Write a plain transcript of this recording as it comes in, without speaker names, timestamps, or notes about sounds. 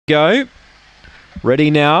go.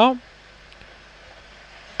 Ready now.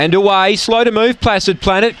 And away, slow to move, Placid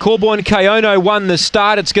Planet. Corborn Kayono won the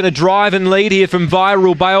start. It's going to drive and lead here from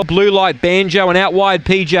Viral Bale, Blue Light Banjo, and out wide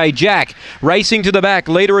PJ Jack. Racing to the back,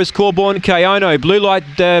 leader is Corborn Kayono. Blue Light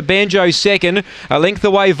Banjo second. A length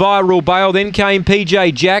away, Viral Bale. Then came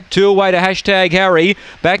PJ Jack, 2 away to Hashtag Harry.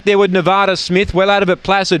 Back there with Nevada Smith. Well out of it,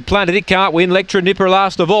 Placid Planet. It can't win. Lectra Nipper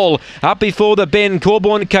last of all. Up before the bend,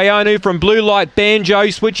 Corborn Kayono from Blue Light Banjo.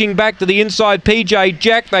 Switching back to the inside, PJ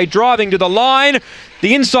Jack. They driving to the line.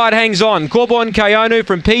 The inside hangs on. Corborn Kayono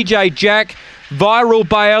from PJ Jack, Viral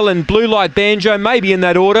Bale and Blue Light Banjo, maybe in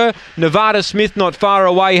that order. Nevada Smith not far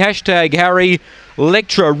away. Hashtag Harry,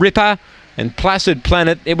 Lectra Ripper and Placid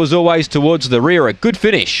Planet. It was always towards the rear. A good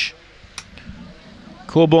finish.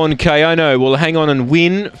 Corborn Kayono will hang on and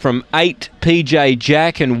win from 8 PJ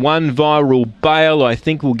Jack and 1 Viral Bale. I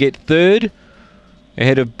think will get third.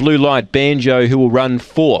 Ahead of Blue Light Banjo, who will run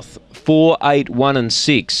fourth. 4, 8, 1 and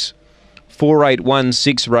 6.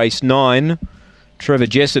 4816 race 9. Trevor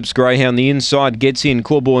Jessop's greyhound the inside gets in.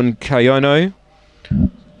 Corborn Kayono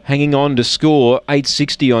hanging on to score.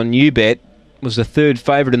 860 on New Bet. Was the third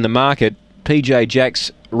favourite in the market. PJ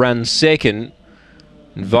Jack's run second.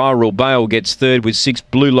 And Viral Bale gets third with 6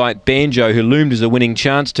 Blue Light Banjo, who loomed as a winning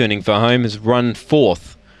chance turning for home, has run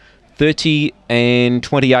fourth. 30 and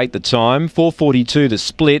 28 the time. 442 the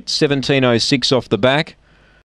split. 1706 off the back.